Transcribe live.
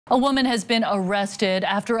A woman has been arrested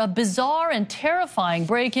after a bizarre and terrifying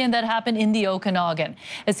break-in that happened in the Okanagan.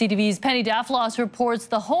 As CTV's Penny Daflos reports,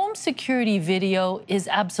 the home security video is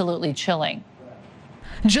absolutely chilling.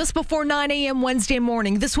 Just before 9 a.m. Wednesday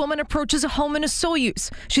morning, this woman approaches a home in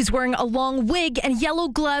Soyuz. She's wearing a long wig and yellow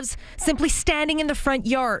gloves, simply standing in the front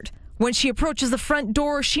yard. When she approaches the front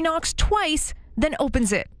door, she knocks twice, then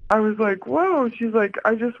opens it. I was like, whoa. She's like,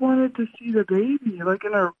 I just wanted to see the baby, like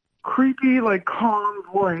in a creepy, calm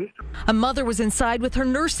voice. A mother was inside with her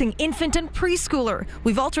nursing infant and preschooler.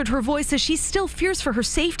 We've altered her voice as she still fears for her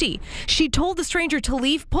safety. She told the stranger to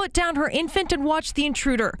leave, put down her infant, and watch the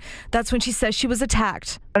intruder. That's when she says she was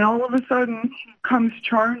attacked. And all of a sudden, she comes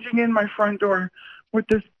charging in my front door with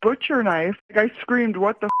this butcher knife. I screamed,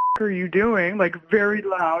 "What the f*** are you doing?" Very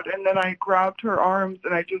loud. And then I grabbed her arms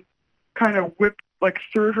and I just kind of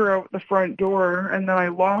threw her out the front door, and then I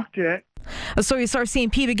locked it. A Soyuz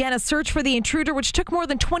RCMP began a search for the intruder, which took more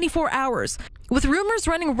than 24 hours. With rumors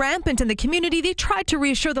running rampant in the community, they tried to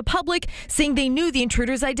reassure the public, saying they knew the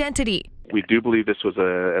intruder's identity. We do believe this was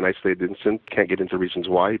an isolated incident. Can't get into reasons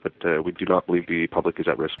why, but we do not believe the public is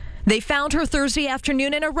at risk. They found her Thursday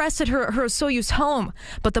afternoon and arrested her at her Soyuz home.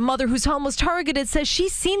 But the mother whose home was targeted says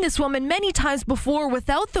she's seen this woman many times before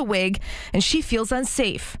without the wig, and she feels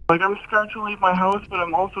unsafe. I'm scared to leave my house, but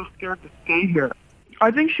I'm also scared to stay here. I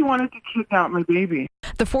think she wanted to kidnap my baby.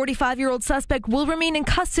 The 45-year-old suspect will remain in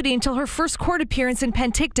custody until her first court appearance in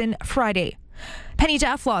Penticton Friday. Penny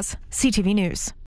Daflos, CTV News.